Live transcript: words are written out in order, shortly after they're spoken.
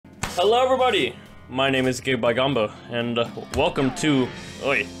Hello everybody! My name is Gig by Gamba, and welcome to...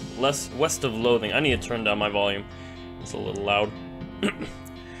 west of Loathing. I need to turn down my volume. It's a little loud.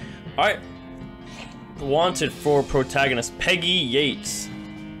 Alright. Wanted for protagonist Peggy Yates.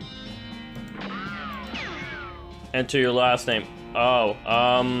 Enter your last name. Oh,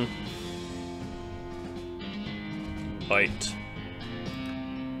 Bite.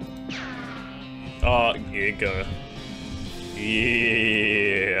 Giga.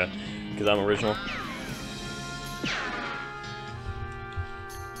 Yeah. Because I'm original.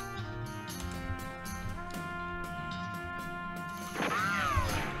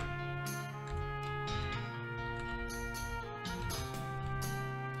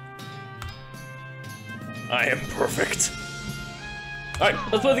 I am perfect. Alright,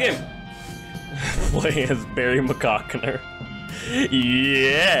 let's play the game. Play as Barry McCockner.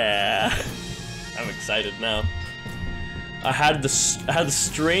 Yeah. I'm excited now. I had the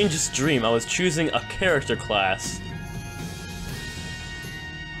strangest dream. I was choosing a character class.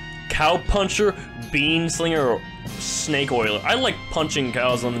 Cowpuncher, bean slinger, or snake oiler. I like punching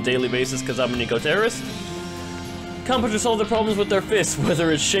cows on a daily basis because I'm an eco-terrorist. Cowpunchers solve their problems with their fists,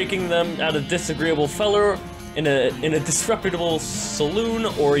 whether it's shaking them at a disagreeable feller in a disreputable saloon,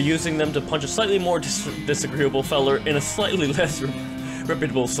 or using them to punch a slightly more disagreeable feller in a slightly less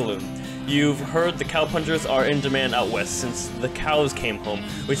reputable saloon. You've heard the cowpunchers are in demand out west since the cows came home,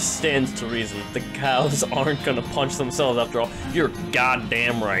 which stands to reason. The cows aren't gonna punch themselves after all. You're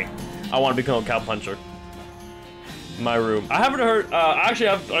goddamn right. I want to become a cowpuncher. My room. I haven't heard, actually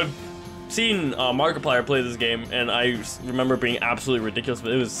I've seen Markiplier play this game, and I remember being absolutely ridiculous,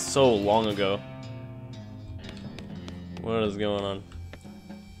 but it was so long ago. What is going on?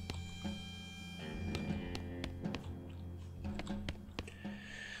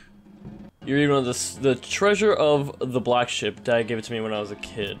 You're reading on this, the treasure of the black ship. Dad gave it to me when I was a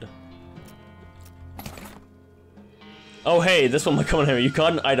kid. Oh hey, this one might come in handy. You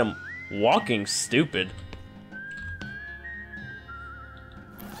got an item. Walking stupid.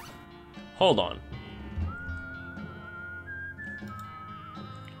 Hold on.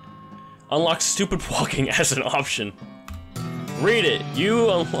 Unlock stupid walking as an option. Read it.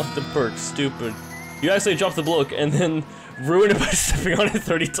 You unlock the perk, stupid. You actually drop the book and then ruin it by stepping on it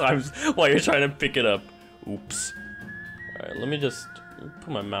 30 times while you're trying to pick it up. Oops. Alright, let me just put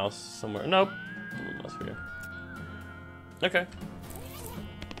my mouse somewhere. Nope. Put my mouse here. Okay.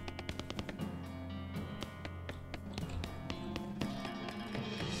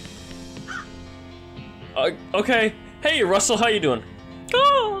 Okay. Hey, Russell, how you doing?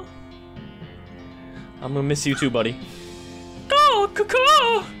 Oh! I'm gonna miss you too, buddy. Oh,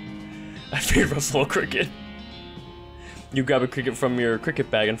 caw. I feed Russell a cricket. You grab a cricket from your cricket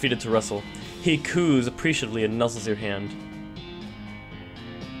bag and feed it to Russell. He coos appreciatively and nuzzles your hand.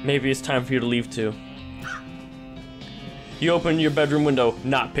 Maybe it's time for you to leave too. You open your bedroom window,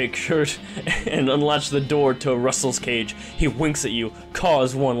 not pictured, and unlatch the door to Russell's cage. He winks at you,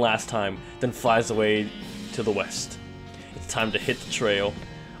 caws one last time, then flies away to the west. It's time to hit the trail.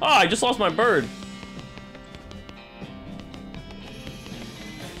 Ah, I just lost my bird.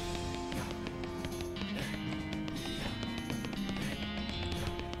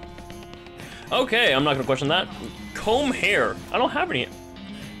 Okay, I'm not gonna question that. Comb hair. I don't have any.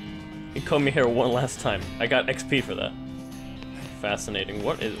 You comb your hair one last time. I got XP for that. Fascinating.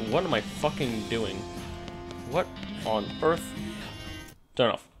 What am I fucking doing? What on earth?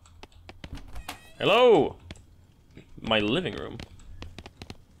 Turn off. Hello! My living room.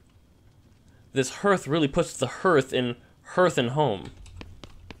 This hearth really puts the hearth in hearth and home.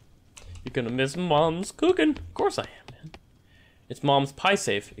 You're gonna miss Mom's cooking. Of course I am. It's Mom's pie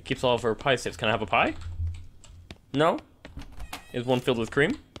safe. It keeps all of her pie safes. Can I have a pie? No? Is one filled with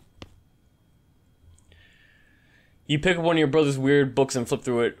cream? You pick up one of your brother's weird books and flip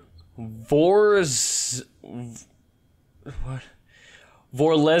through it. What?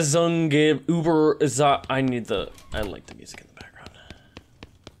 Vorlesung über I like the music in the background.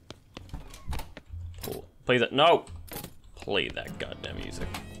 Play that. No! Play that goddamn music.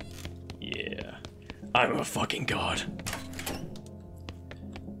 Yeah. I'm a fucking god.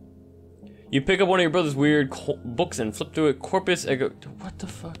 You pick up one of your brother's weird books and flip through it. Corpus ego. What the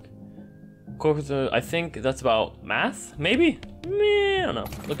fuck? Corpus. I think that's about math. Maybe. I don't know.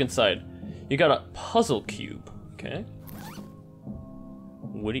 Look inside. You got a puzzle cube. Okay.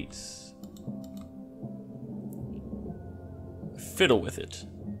 Woodies. Fiddle with it.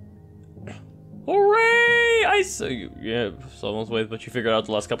 Hooray! I saw you. Yeah, someone's ways, but you figured out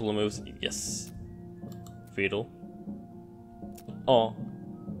the last couple of moves. Yes. Fiddle. Oh.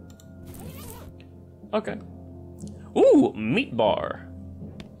 Okay. Ooh, meat bar.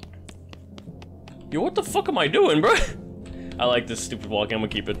 Yo, what the fuck am I doing, bro? I like this stupid walking, I'm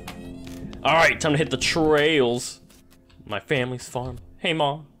gonna keep it. Alright, time to hit the trails. My family's farm. Hey,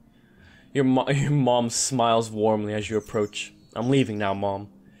 Mom. Your mom smiles warmly as you approach. I'm leaving now, Mom.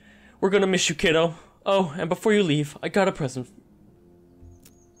 We're gonna miss you, kiddo. Oh, and before you leave, I got a present.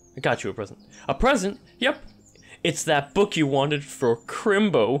 I got you a present. A present? Yep. It's that book you wanted for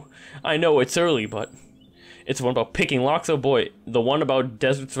Crimbo. I know it's early, but it's the one about picking locks, oh boy. The one about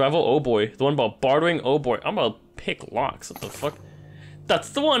desert travel, oh boy. The one about bartering, oh boy. I'm about to pick locks, what the fuck? That's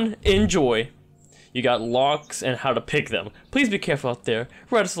the one. Enjoy. You got locks and how to pick them. Please be careful out there.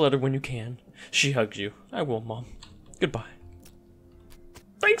 Write us a letter when you can. She hugs you. I will, Mom. Goodbye.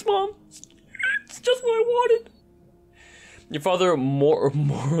 Thanks, Mom. It's just what I wanted. Your father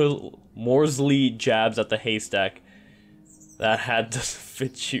Morsley jabs at the haystack. That hat doesn't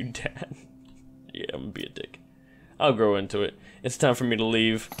fit you, Dad. Yeah, I'm gonna be a dick. I'll grow into it. It's time for me to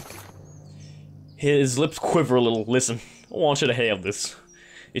leave. His lips quiver a little. Listen, I want you to have this.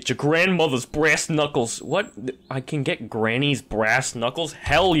 It's your grandmother's brass knuckles. What? I can get Granny's brass knuckles?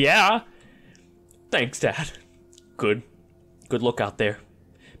 Hell yeah! Thanks, Dad. Good. Good luck out there.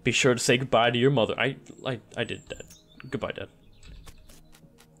 Be sure to say goodbye to your mother. I did, Dad. Goodbye, Dad.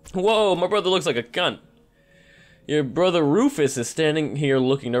 Whoa, my brother looks like a cunt. Your brother Rufus is standing here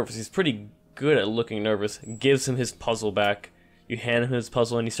looking nervous. He's pretty good at looking nervous. Gives him his puzzle back. You hand him his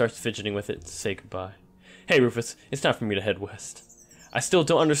puzzle and he starts fidgeting with it to say goodbye. Hey, Rufus, it's time for me to head west. I still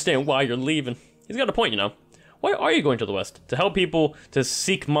don't understand why you're leaving. He's got a point, you know. Why are you going to the west? To help people, to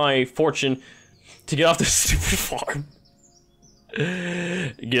seek my fortune, to get off this stupid farm.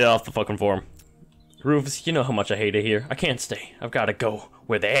 Get off the fucking farm. Rufus, you know how much I hate it here. I can't stay. I've got to go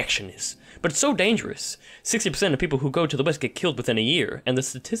where the action is. But it's so dangerous. 60% of people who go to the west get killed within a year, and the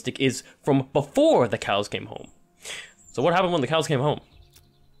statistic is from before the cows came home. So what happened when the cows came home?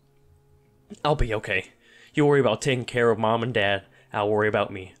 I'll be okay. You worry about taking care of Mom and Dad. I'll worry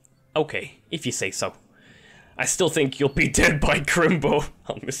about me. Okay, if you say so. I still think you'll be dead by Crimbo.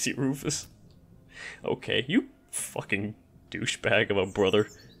 I'll miss you, Rufus. Okay, you fucking douchebag of a brother.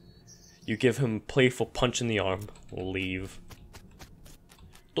 You give him a playful punch in the arm. Leave.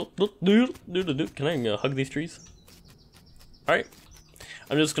 Can I hug these trees? Alright.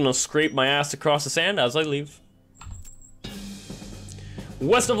 I'm just gonna scrape my ass across the sand as I leave.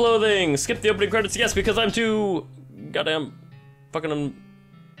 West of Loathing! Skip the opening credits, yes, because I'm too goddamn fucking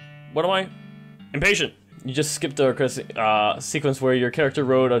what am I? Impatient. You just skipped a sequence where your character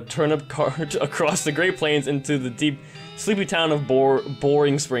rode a turnip cart across the Great Plains into the deep, sleepy town of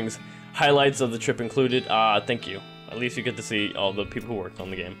Boring Springs. Highlights of the trip included. Thank you. At least you get to see all the people who worked on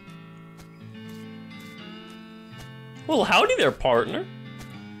the game. Well, howdy there, partner.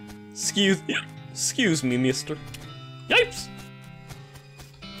 Excuse me, mister. Yipes!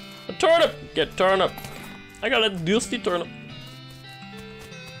 A turnip! Get turnip. I got a dusty turnip.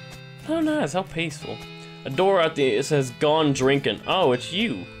 Oh, nice. How peaceful. A door at it says "Gone Drinking." Oh, it's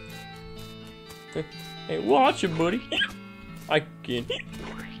you. Hey, watch it, buddy. I can.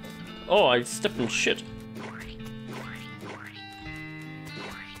 Oh, I stepped in shit.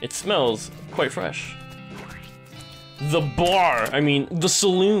 It smells quite fresh. The bar. I mean, the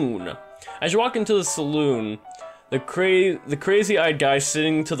saloon. As you walk into the saloon, the crazy-eyed guy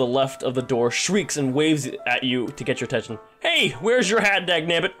sitting to the left of the door shrieks and waves at you to get your attention. Hey, where's your hat,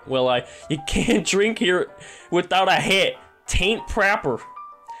 dagnabbit? Well, you can't drink here without a hat. Tain't proper.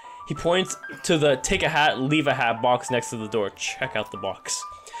 He points to the take a hat, leave a hat box next to the door. Check out the box.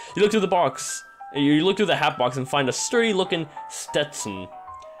 You look through the box. You look through the hat box and find a sturdy-looking Stetson.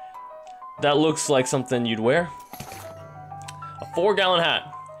 That looks like something you'd wear. A 4-gallon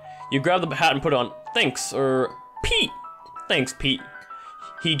hat. You grab the hat and put it on. Thanks, or Pete. Thanks, Pete.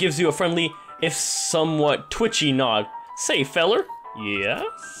 He gives you a friendly, if somewhat twitchy nod. Say, feller.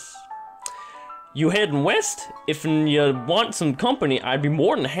 Yes? You heading west? If you want some company, I'd be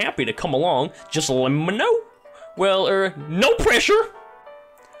more than happy to come along. Just let me know. Well, no pressure.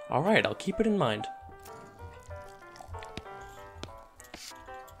 Alright, I'll keep it in mind.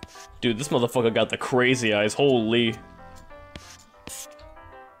 Dude, this motherfucker got the crazy eyes, holy.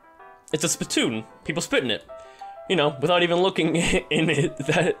 It's a spittoon. People spit in it. You know, without even looking in it,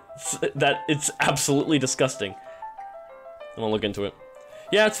 that it's absolutely disgusting. I'm gonna look into it.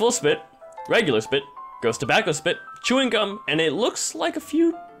 Yeah, it's full of spit. Regular spit. Gross tobacco spit. Chewing gum. And it looks like a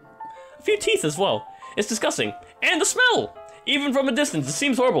few teeth as well. It's disgusting. And the smell! Even from a distance, it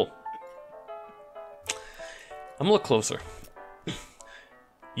seems horrible. I'm gonna look closer.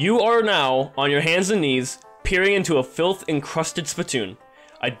 You are now on your hands and knees, peering into a filth-encrusted spittoon.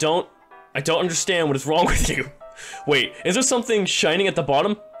 I don't understand what is wrong with you. Wait, is there something shining at the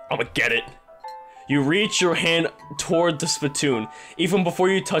bottom? I'ma get it. You reach your hand toward the spittoon. Even before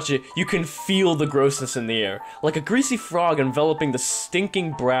you touch it, you can feel the grossness in the air. Like a greasy frog enveloping the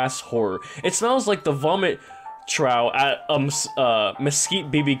stinking brass horror. It smells like the vomit trough at a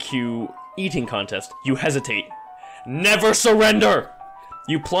mesquite BBQ eating contest. You hesitate. Never surrender!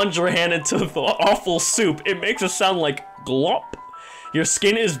 You plunge your hand into the awful soup. It makes a sound like glop. Your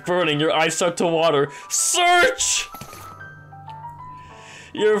skin is burning, your eyes start to water. Search!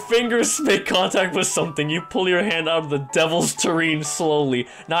 Your fingers make contact with something. You pull your hand out of the devil's tureen slowly,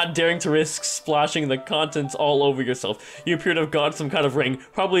 not daring to risk splashing the contents all over yourself. You appear to have gotten some kind of ring,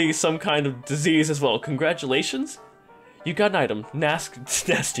 probably some kind of disease as well. Congratulations? You got an item.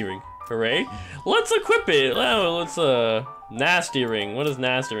 Nasty ring. Hooray. Let's equip it. Let's, nasty ring. What does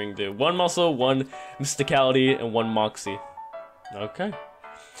nasty ring do? 1 muscle, 1 mysticality, and 1 moxie. Okay.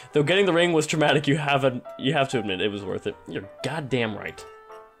 Though getting the ring was traumatic, you have to admit it was worth it. You're goddamn right.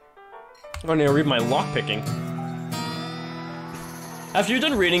 I'm gonna read my lockpicking. After you're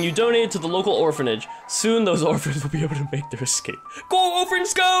done reading, you donate it to the local orphanage. Soon those orphans will be able to make their escape. Go,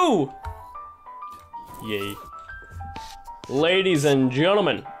 orphans, go! Yay. Ladies and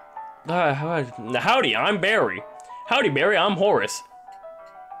gentlemen. Howdy, I'm Barry. Howdy, Barry, I'm Horace.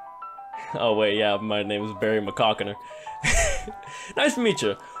 Oh wait, yeah, my name is Barry McCockiner. Nice to meet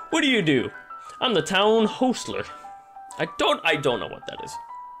you. What do you do? I'm the town hostler. I don't know what that is.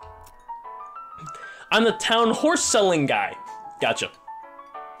 I'm the town horse selling guy. Gotcha.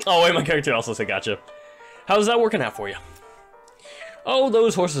 Oh wait, my character also said gotcha. How's that working out for you? Oh,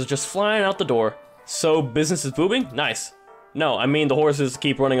 those horses are just flying out the door. So business is booming? Nice. No, I mean the horses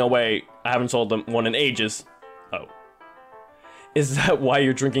keep running away. I haven't sold them one in ages. Oh. Is that why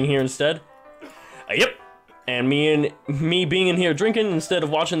you're drinking here instead? Yep. And me being in here drinking instead of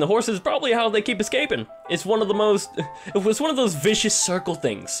watching the horses is probably how they keep escaping. It was one of those vicious circle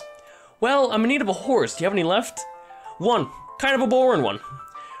things. Well, I'm in need of a horse. Do you have any left? One. Kind of a boring one.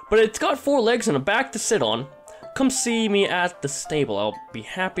 But it's got 4 legs and a back to sit on. Come see me at the stable. I'll be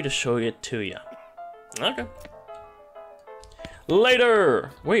happy to show it to you. Okay. Later!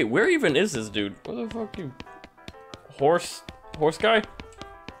 Wait, where even is this dude? Where the fuck you... Horse guy?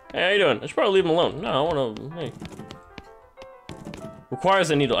 Hey, how you doing? I should probably leave him alone. No, I wanna... Hey. Requires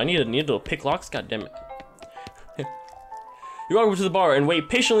a needle. I need a needle to pick locks? God damn it. You walk over to the bar and wait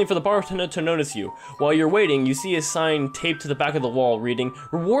patiently for the bartender to notice you. While you're waiting, you see a sign taped to the back of the wall reading,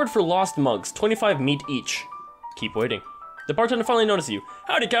 Reward for lost mugs, 25 meat each. Keep waiting. The bartender finally notices you.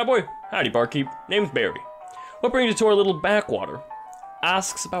 Howdy, cowboy. Howdy, barkeep. Name's Barry. What brings you to our little backwater?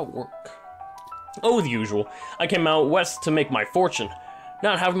 Asks about work. Oh, the usual. I came out west to make my fortune.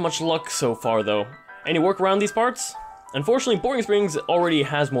 Not having much luck so far, though. Any work around these parts? Unfortunately, Boring Springs already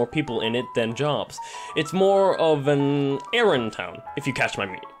has more people in it than jobs. It's more of an errand town, if you catch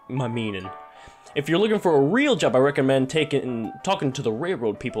my meaning. If you're looking for a real job, I recommend talking to the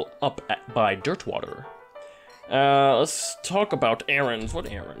railroad people up by Dirtwater. Let's talk about errands. What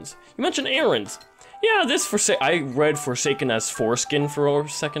errands? You mentioned errands. Yeah, I read Forsaken as Foreskin for a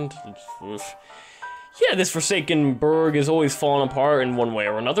second. Yeah, this Forsaken burg is always falling apart in one way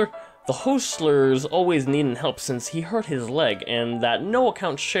or another. The hostler's always needing help since he hurt his leg, and that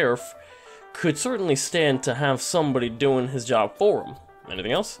no-account sheriff could certainly stand to have somebody doing his job for him.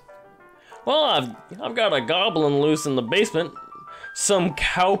 Anything else? Well, I've got a goblin loose in the basement. Some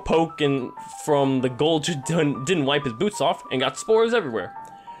cowpoke from the gulch didn't wipe his boots off and got spores everywhere.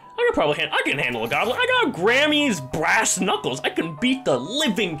 I can handle a goblin. I got Grammy's brass knuckles. I can beat the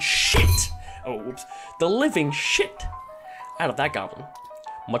living shit. Oh, whoops. The living shit out of that goblin.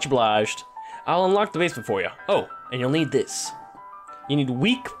 Much obliged. I'll unlock the basement for you. Oh, and you'll need this. You need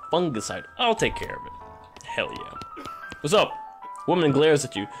weak fungicide. I'll take care of it. Hell yeah. What's up? Woman glares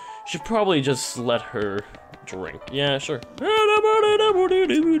at you. Should probably just let her drink. Yeah, sure.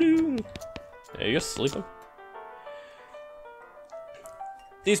 Hey, you sleeping?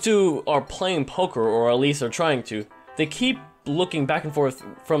 These two are playing poker, or at least are trying to. They keep looking back and forth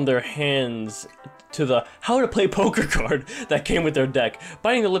from their hands to the how to play poker card that came with their deck,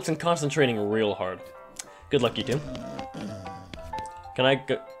 biting their lips and concentrating real hard. Good luck, you two. Can I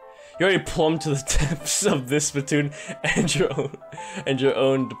go? You already plumbed to the depths of this spittoon and your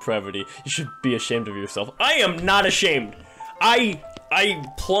own depravity. You should be ashamed of yourself. I am not ashamed. I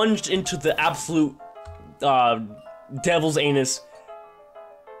plunged into the absolute devil's anus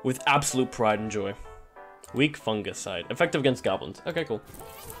with absolute pride and joy. Weak fungicide. Effective against goblins. Okay, cool.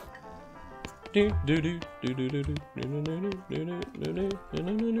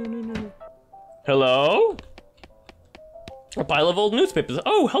 Hello? A pile of old newspapers.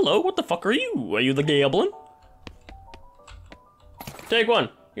 Oh, hello. What the fuck are you? Are you the goblin? Take one.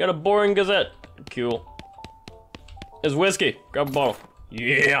 You got a boring gazette. Cool. There's whiskey. Grab a bottle.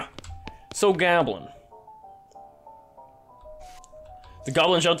 Yeah. So goblin. The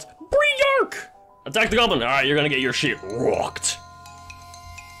goblin shouts, Bree-yark! Attack the goblin. Alright, you're gonna get your shit rocked.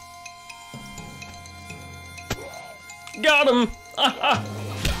 Got him!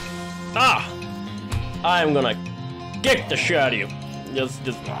 I'm gonna kick the shit out of you. Just,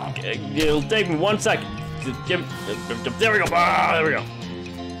 it'll take me 1 second. There we go. There we go.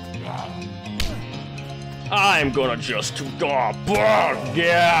 I'm gonna just,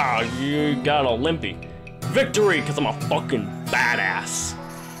 yeah, you got a limpy. Victory, because I'm a fucking badass.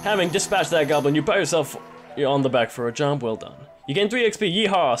 Having dispatched that goblin, you pat yourself on the back for a job well done. You gain 3 XP,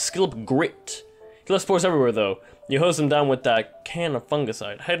 yeehaw, skill up great. He left spores everywhere though. You hose him down with that can of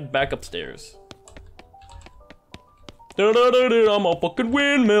fungicide. Head back upstairs. I'm a fucking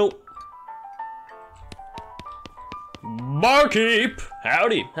windmill. Barkeep!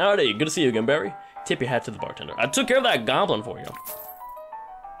 Howdy, howdy. Good to see you again, Barry. Tip your hat to the bartender. I took care of that goblin for you.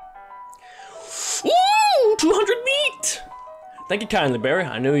 Ooh, 200 meat! Thank you kindly, Barry.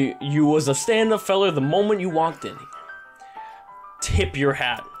 I knew you was a stand-up fella the moment you walked in. Tip your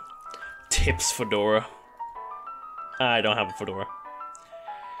hat. Tips fedora. I don't have a fedora.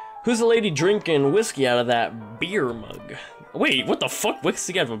 Who's the lady drinking whiskey out of that beer mug? Wait, what the fuck?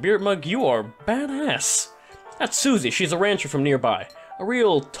 Whiskey out of a beer mug? You are badass. That's Susie. She's a rancher from nearby. A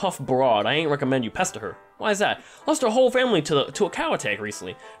real tough broad. I ain't recommend you pester her. Why is that? Lost her whole family to a cow attack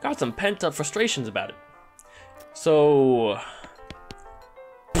recently. Got some pent-up frustrations about it. So...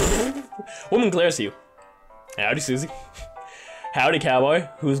 Woman glares at you. Howdy, Susie. Howdy, cowboy.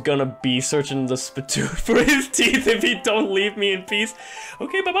 Who's gonna be searching the spittoon for his teeth if he don't leave me in peace?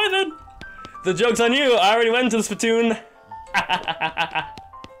 Okay, bye-bye then. The joke's on you. I already went to the spittoon.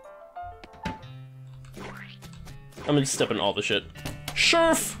 I'm just stepping all the shit.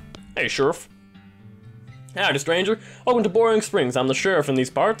 Sheriff! Hey, Sheriff. Howdy, stranger. Welcome to Boring Springs. I'm the sheriff in these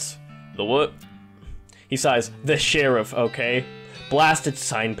parts. The what? He sighs. The sheriff, okay. Blasted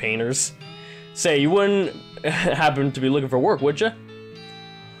sign painters. Say, you wouldn't happen to be looking for work, would you?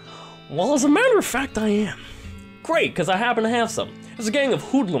 Well, as a matter of fact, I am. Great, because I happen to have some. There's a gang of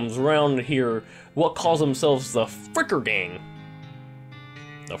hoodlums around here, what calls themselves the Fricker Gang.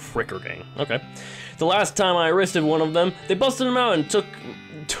 The Fricker Gang, okay. The last time I arrested one of them, they busted him out and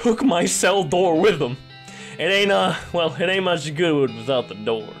took my cell door with them. It ain't, well, it ain't much good without the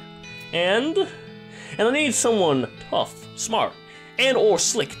door. And I need someone tough, smart, and or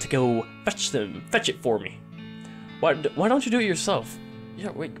slick to go fetch it for me. Why don't you do it yourself?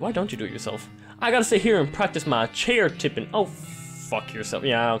 Yeah, wait, why don't you do it yourself? I gotta stay here and practice my chair tipping. Oh, fuck yourself.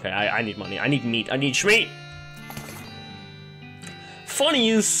 Yeah, okay, I need money. I need meat. I need schmeat. Funny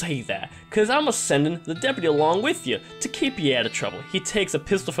you say that, cause I'm sending the deputy along with you to keep you out of trouble. He takes a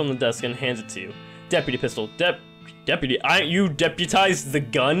pistol from the desk and hands it to you. Deputy pistol. Deputy, you deputized the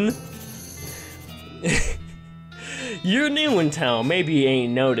gun? You're new in town, maybe you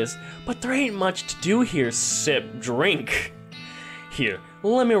ain't noticed, but there ain't much to do here, sip, drink. Here,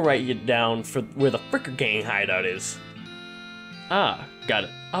 let me write you down for where the Fricker Gang hideout is. Ah, got it.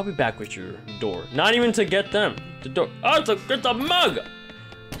 I'll be back with your door. Not even to get them. The door. Oh, it's a mug!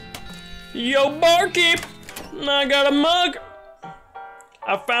 Yo, barkeep! I got a mug!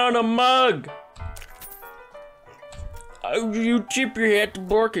 I found a mug! You tip your hat to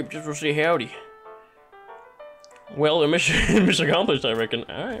barkeep just to say howdy. Well, mission accomplished, I reckon.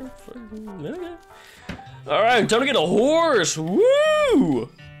 Alright, okay. Alright, time to get a horse! Woo!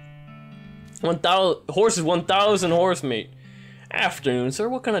 1,000 horses, 1,000 horse meat. Afternoon, sir,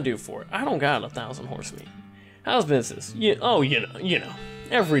 what can I do for it? I don't got 1,000 horse meat. How's business? You know.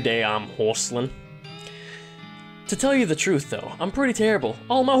 Every day I'm horsling. To tell you the truth, though, I'm pretty terrible.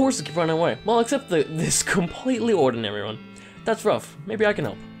 All my horses keep running away. Well, except this completely ordinary one. That's rough. Maybe I can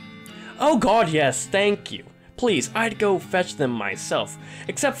help. Oh god, yes, thank you. Please, I'd go fetch them myself.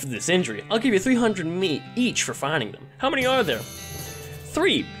 Except for this injury, I'll give you 300 meat each for finding them. How many are there?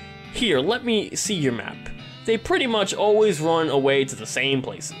 3. Here, let me see your map. They pretty much always run away to the same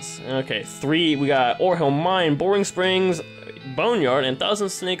places. Okay, 3, we got Orhill Mine, Boring Springs, Boneyard, and Thousand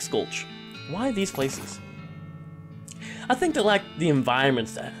Snakes Gulch. Why these places? I think they lack the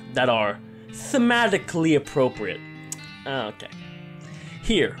environments that are thematically appropriate. Okay.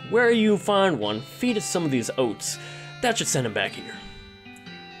 Here, where you find one, feed it some of these oats. That should send him back here.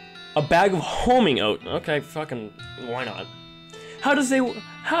 A bag of homing oat. Okay, fucking, why not? How does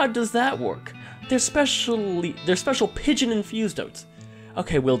that work? They're special pigeon-infused oats.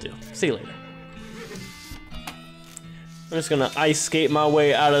 Okay, will do. See you later. I'm just gonna ice skate my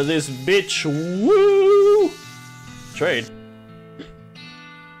way out of this bitch. Woo! Trade.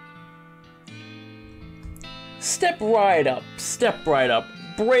 Step right up, step right up.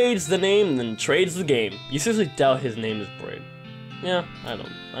 Braid's the name, then trades the game. You seriously doubt his name is Braid? Yeah, I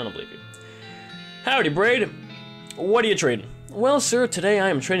don't believe you. Howdy, Braid. What are you trading? Well, sir, today I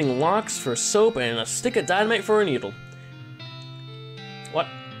am trading locks for soap and a stick of dynamite for a needle. What?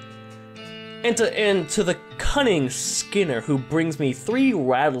 And to the cunning Skinner who brings me 3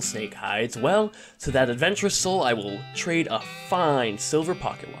 rattlesnake hides, well, to that adventurous soul I will trade a fine silver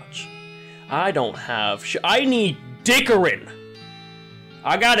pocket watch. I don't have I need dickerin'.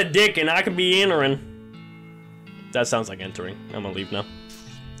 I got a dick and I can be entering. That sounds like entering. I'm gonna leave now.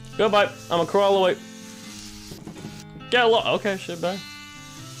 Goodbye. I'm gonna crawl away. Get lost. Okay, shit, bye.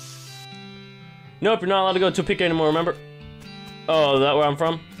 Nope, you're not allowed to go to Pique anymore, remember? Oh, is that where I'm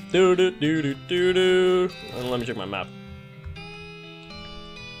from? Let me check my map.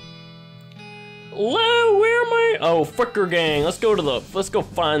 Where am I? Oh, Fricker Gang. Let's go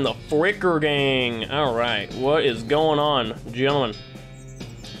find the Fricker Gang. All right, what is going on, gentlemen?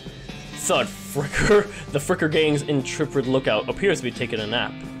 Thud Fricker. The Fricker Gang's intrepid lookout appears to be taking a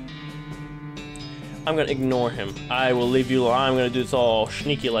nap. I'm gonna ignore him. I will leave you alone. I'm gonna do this all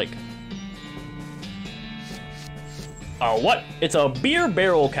sneaky-like. Oh, what? It's a beer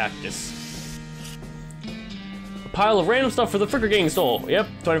barrel cactus. A pile of random stuff for the Fricker Gang stole. Yep,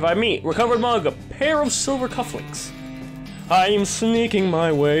 25 meat, recovered mug, a pair of silver cufflinks. I'm sneaking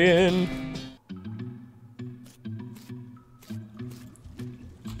my way in.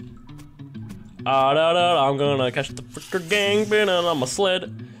 I'm gonna catch the Fricker Gang, been on my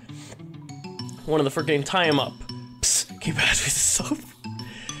sled. One of the Fricker Gang, tie him up. Psst, can you pass me the soap?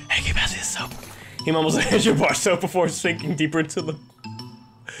 Hey, can you pass me the soap? He mumbles a hit your bar soap before sinking deeper into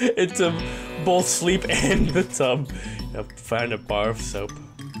both sleep and the tub. You have to find a bar of soap.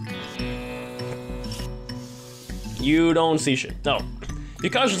 You don't see shit. No. You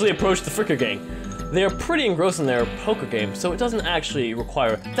cautiously approach the Fricker Gang. They are pretty engrossed in their poker game, so it doesn't actually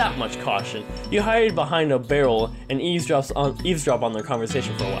require that much caution. You hide behind a barrel and eavesdrop on their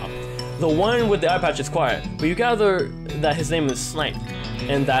conversation for a while. The one with the eye patch is quiet, but you gather that his name is Snipe,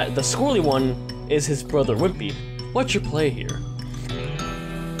 and that the squirrely one is his brother Wimpy. What's your play here?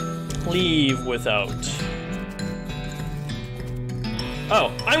 Leave without.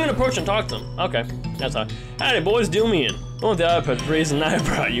 Oh, I'm gonna approach and talk to them. Okay, that's how. Howdy boys, deal me in. The one with the eye patch raised an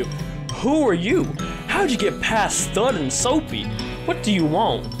eyebrow at you. Who are you? How'd you get past Thud and Soapy? What do you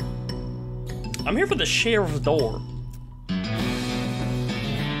want? I'm here for the sheriff's door.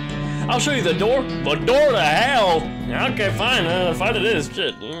 I'll show you the door. The door to hell. Okay, fine. Fight it is.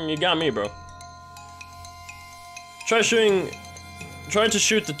 Shit, you got me, bro. Try to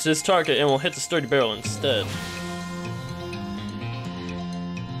shoot this target and we'll hit the sturdy barrel instead.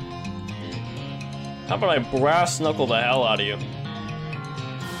 How about I brass knuckle the hell out of you?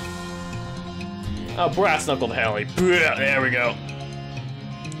 Oh, brass knuckle the hell out of you. There we go.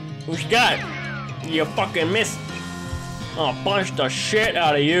 Who's got it? You fucking missed. I'll punch the shit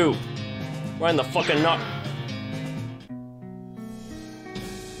out of you. Right in the fucking nut.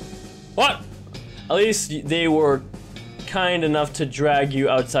 What? At least they were kind enough to drag you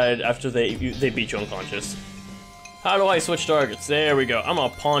outside after they beat you unconscious. How do I switch targets? There we go. I'm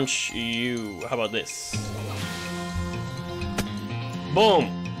gonna punch you. How about this? Boom.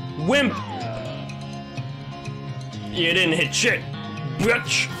 Wimp. You didn't hit shit,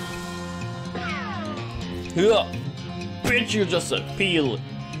 bitch. Ugh. Bitch, you're just a peel.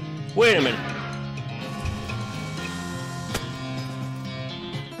 Wait a minute.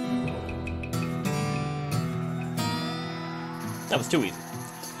 That was too easy.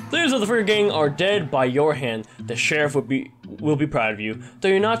 Leaders of the Fricker Gang are dead by your hand. The sheriff will be proud of you, though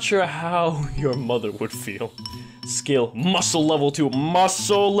you're not sure how your mother would feel. Skill, muscle level 2,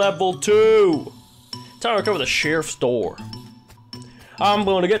 muscle level 2. Time to recover the sheriff's door. I'm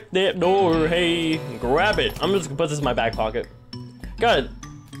gonna get that door, hey, grab it. I'm just gonna put this in my back pocket. Got it.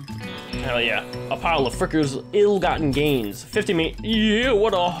 Hell yeah, a pile of Fricker's ill-gotten gains. 50 meat, yeah,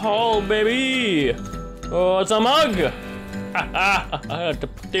 what a haul, baby. Oh, it's a mug.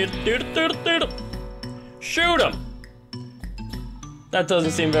 Shoot him! That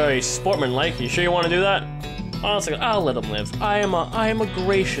doesn't seem very sportsmanlike. You sure you want to do that? Honestly, I'll let him live. I am a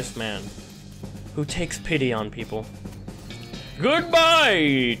gracious man who takes pity on people.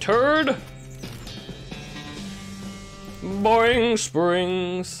 Goodbye, turd! Boring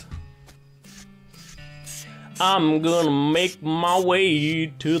Springs. I'm gonna make my way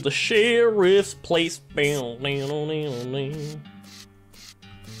to the sheriff's place.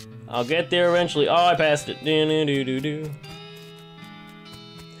 I'll get there eventually. Oh, I passed it.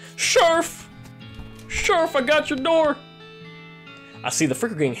 Sheriff! Sheriff, I got your door! I see the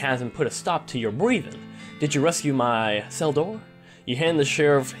Fricker Gang hasn't put a stop to your breathing. Did you rescue my cell door? You hand the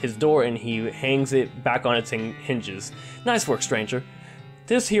sheriff his door and he hangs it back on its hinges. Nice work, stranger.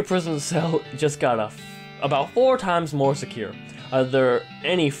 This here prison cell just got about 4 times more secure. Are there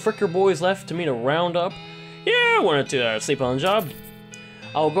any fricker boys left to me to round up? Yeah, I wanted to sleep on the job.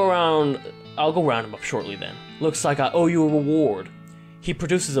 I'll go round him up shortly then. Looks like I owe you a reward. He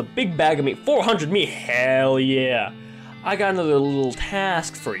produces a big bag of meat. 400 meat, hell yeah. I got another little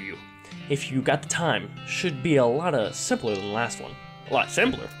task for you. If you got the time, should be a lot simpler than the last one. A lot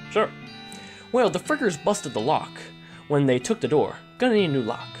simpler, sure. Well, the frickers busted the lock when they took the door. Gonna need a new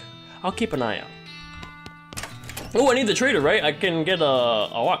lock. I'll keep an eye out. Oh, I need the trader, right? I can get a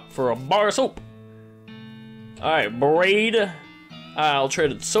lock for a bar of soap. Alright, Braid. I'll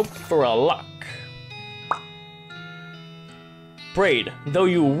trade soap for a lock. Braid, though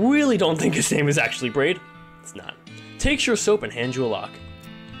you really don't think his name is actually Braid, it's not. Takes your soap and hands you a lock.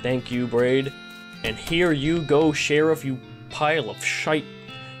 Thank you, Braid. And here you go, Sheriff, you pile of shite.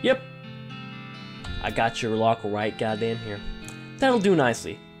 Yep. I got your lock right goddamn here. That'll do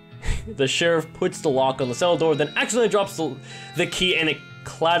nicely. The sheriff puts the lock on the cell door, then accidentally drops the key and it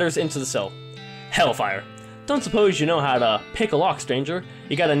clatters into the cell. Hellfire. Don't suppose you know how to pick a lock, stranger.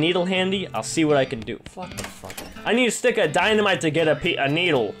 You got a needle handy? I'll see what I can do. What the fuck? I need a stick of dynamite to get a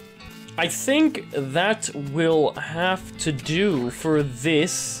needle. I think that will have to do for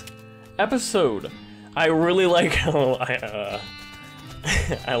this episode. I really like how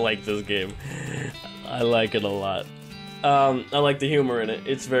I like this game. I like it a lot. I like the humor in it.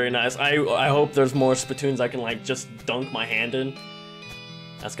 It's very nice. I hope there's more spittoons I can like just dunk my hand in.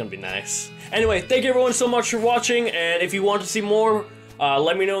 That's gonna be nice. Anyway, thank you everyone so much for watching, and if you want to see more,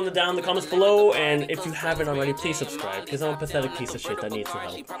 let me know down in the comments below, and if you haven't already, please subscribe, because I'm a pathetic piece of shit that needs some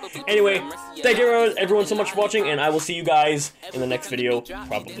help. Anyway, thank you everyone so much for watching, and I will see you guys in the next video,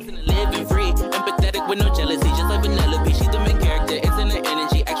 probably. Empathetic with no jealousy, just like vanilla. She's the main character, it's in her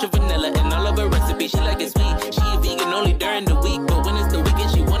energy, extra vanilla, and all of her recipes, she like it sweet. She vegan only during the week.